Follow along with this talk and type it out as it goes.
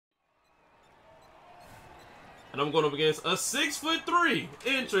And I'm going up against a 6'3".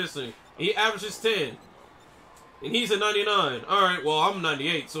 Interesting. He averages 10. And he's a 99. Alright, well, I'm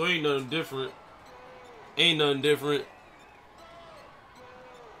 98, so ain't nothing different. Ain't nothing different.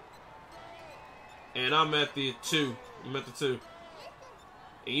 And I'm at the 2. I'm at the 2.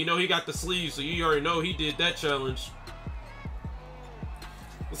 And you know he got the sleeves, so you already know he did that challenge.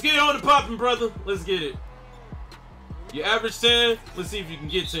 Let's get it on the popping, brother. Let's get it. You average 10. Let's see if you can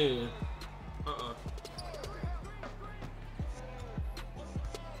get 10.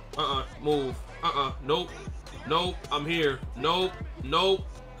 Move. Nope. Nope. I'm here. Nope. Nope.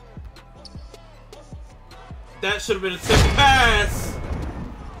 That should have been a tip pass.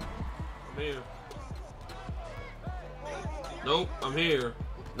 I'm here. Nope. I'm here.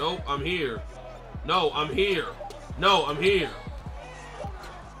 Nope. I'm here. No, I'm here. No, I'm here.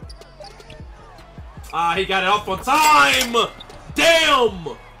 Ah, he got it off on time!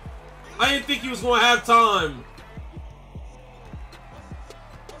 Damn! I didn't think he was going to have time.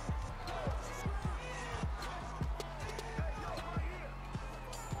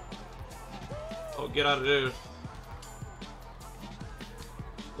 Oh, get out of there.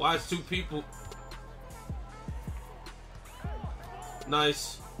 Why is 2 people?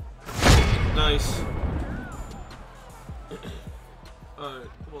 Nice. Nice. Alright,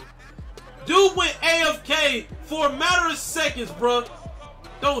 come on. Dude went AFK for a matter of seconds, bruh.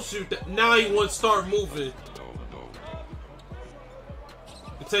 Don't shoot that. Now he wants to start moving. You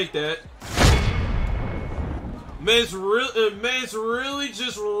can take that. Man's really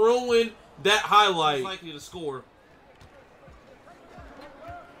just ruined that highlight. He's likely to score.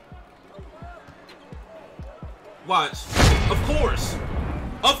 Watch. Of course.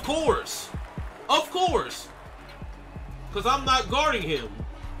 Of course. Of course. Because I'm not guarding him.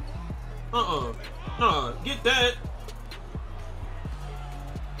 Get that.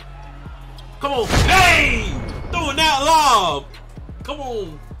 Come on. Hey! Throwing that lob. Come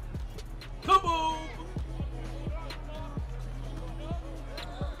on. Come on.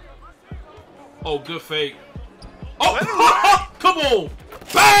 Oh, good fake. Oh, come on.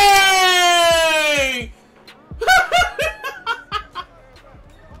 Bang!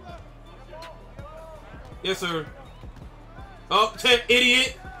 Yes, sir. Oh,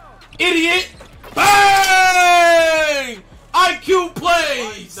 idiot. Idiot! Bang! IQ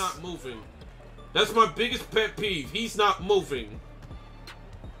plays! He's not moving. That's my biggest pet peeve. He's not moving.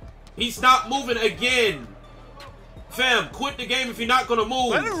 He's not moving again. Fam, quit the game if you're not gonna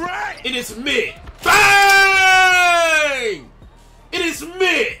move. Let it ride. It is mid. Bang! It is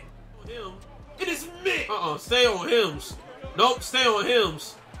mid. It is mid. Stay on hims. Nope, stay on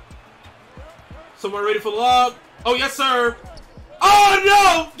hims. Someone ready for the lob? Oh, yes, sir. Oh,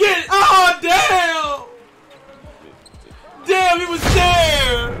 no! Get it! Oh, damn! Damn, he was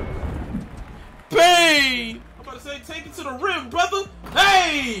there! Pain! I'm about to say, take it to the rim, brother!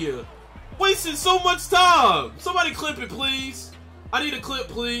 Hey! Wasting so much time! Somebody clip it, please. I need a clip,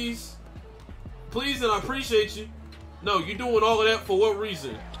 please. Please, and I appreciate you. No, you're doing all of that for what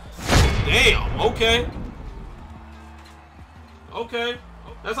reason? Damn, okay. Okay.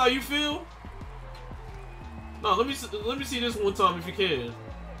 That's how you feel? No, let me see this one time if you can.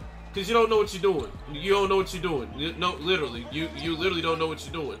 Cause you don't know what you're doing. You don't know what you're doing. No, literally. You literally don't know what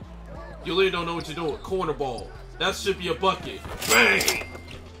you're doing. You literally don't know what you're doing. Corner ball. That should be a bucket. Bang!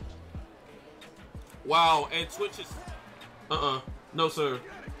 Wow, and switches. No, sir.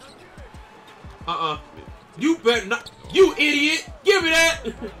 You better not. You idiot! Give me that!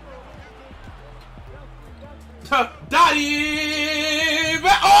 Daddy!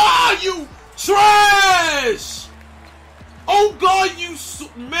 Oh, you trash! Oh God, you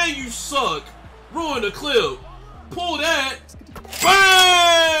suck! Ruin the clip. Pull that.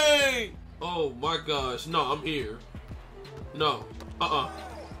 Bang! Oh my gosh! No, I'm here. No.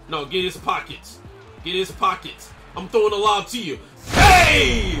 No, get his pockets. Get his pockets. I'm throwing a lob to you.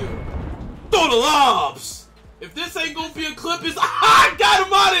 Hey! Throw the lobs. If this ain't gonna be a clip, it's I got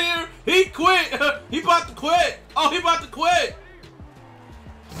him out of here. He quit. He about to quit. Oh, he about to quit.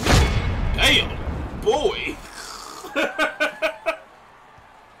 Damn, boy.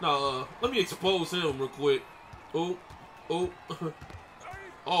 No, let me expose him real quick. Oh.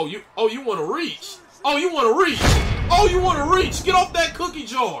 Oh, you want to reach? Oh, you want to reach? Oh, you want to reach? Get off that cookie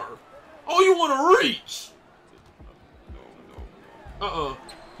jar. Oh, you want to reach?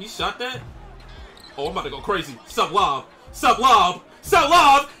 He shot that? Oh, I'm about to go crazy. Sub lob. Sub lob. Sub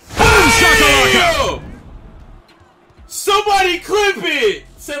lob. Hey! Somebody clip it.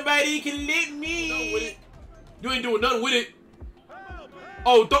 Somebody can let me. With it. You ain't doing nothing with it.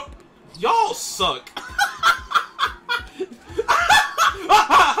 Oh, don't. Y'all suck.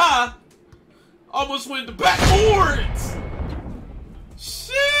 Almost went the backboards.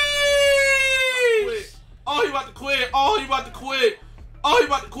 Sheesh. Oh, he about to quit. Oh, he about to quit. Oh, he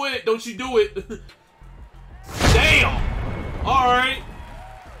about to quit. Don't you do it. Damn. All right.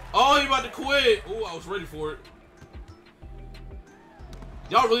 Oh, he about to quit. Oh, I was ready for it.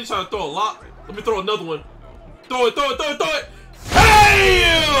 Y'all really trying to throw a lot? Let me throw another one. Throw it, throw it, throw it, throw it.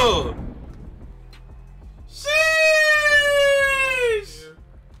 Hey! Sheesh!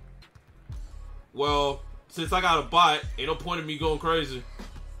 Well, since I got a bot, ain't no point in me going crazy.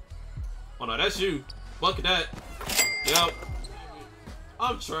 Oh no, that's you. Bucket that. Yep.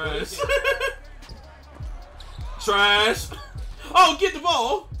 I'm trash. Trash. Oh, get the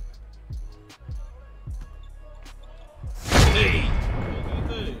ball. Hey.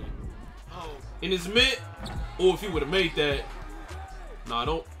 In his mid. Or if he would have made that. Nah,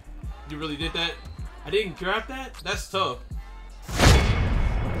 don't. You really did that? I didn't grab that? That's tough.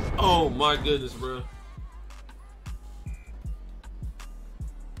 Oh my goodness, bro.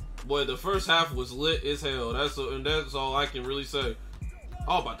 Boy, the first half was lit as hell. That's all I can really say.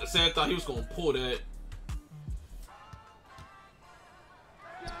 I was about to say, I thought he was gonna pull that.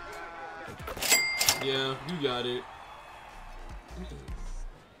 Yeah, you got it.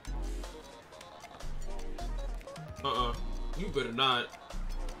 You better not.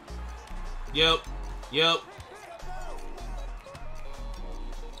 Yep. Yep.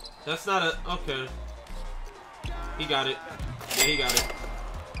 That's not a... Okay. He got it. Yeah, he got it.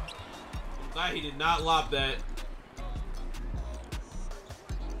 I'm glad he did not lob that.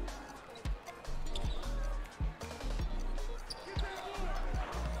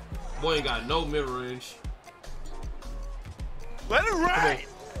 Boy ain't got no mid-range. Let it ride!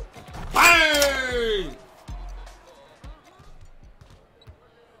 Bang!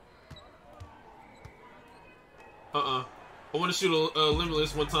 I want to shoot a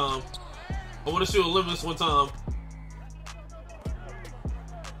limitless one time. I want to shoot a limitless one time.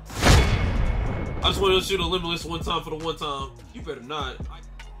 I just want to shoot a limitless one time for the one time. You better not.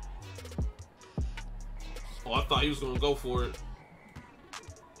 Oh, I thought he was going to go for it.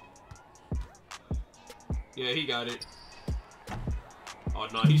 Yeah, he got it. Oh,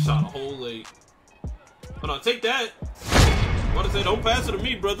 no, he shot a whole leg. Oh, no, take that. What I say, don't pass it to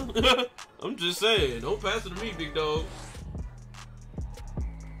me, brother. I'm just saying, don't pass it to me, big dog.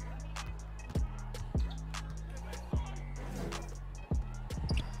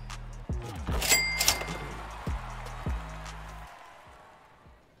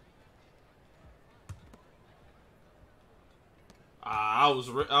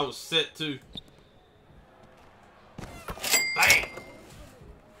 I was set too. Bang!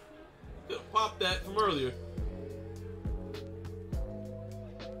 Could've popped that from earlier.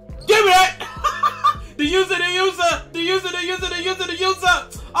 Give me that! The user!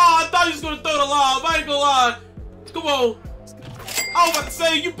 Oh, I thought he was gonna throw the lob. I ain't gonna lie. Come on. I was about to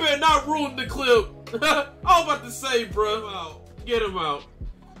say, you better not ruin the clip. I was about to say, bro. Get him out.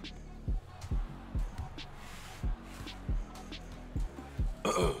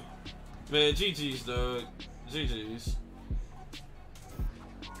 Man, GG's, dog. GG's.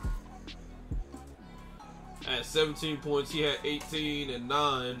 At 17 points, he had 18 and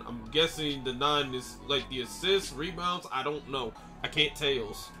 9. I'm guessing the 9 is like the assists, rebounds. I don't know. I can't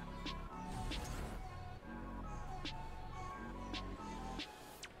tell.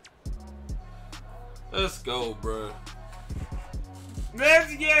 Let's go, bro.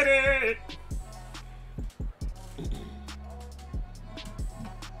 Let's get it.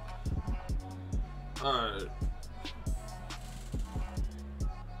 All right.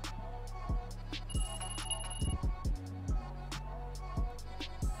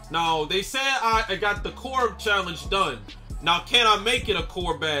 Now, they said I got the core challenge done. Now, can I make it a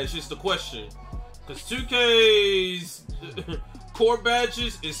core badge is the question. Because 2K's core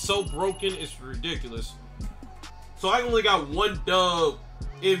badges is so broken, it's ridiculous. So I only got one dub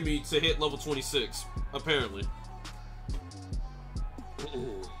in me to hit level 26, apparently.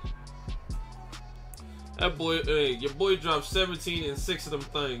 That boy, hey, your boy dropped 17 and 6 of them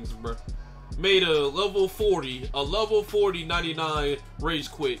things, bro. Made a level 40 99 rage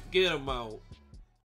quit. Get him out.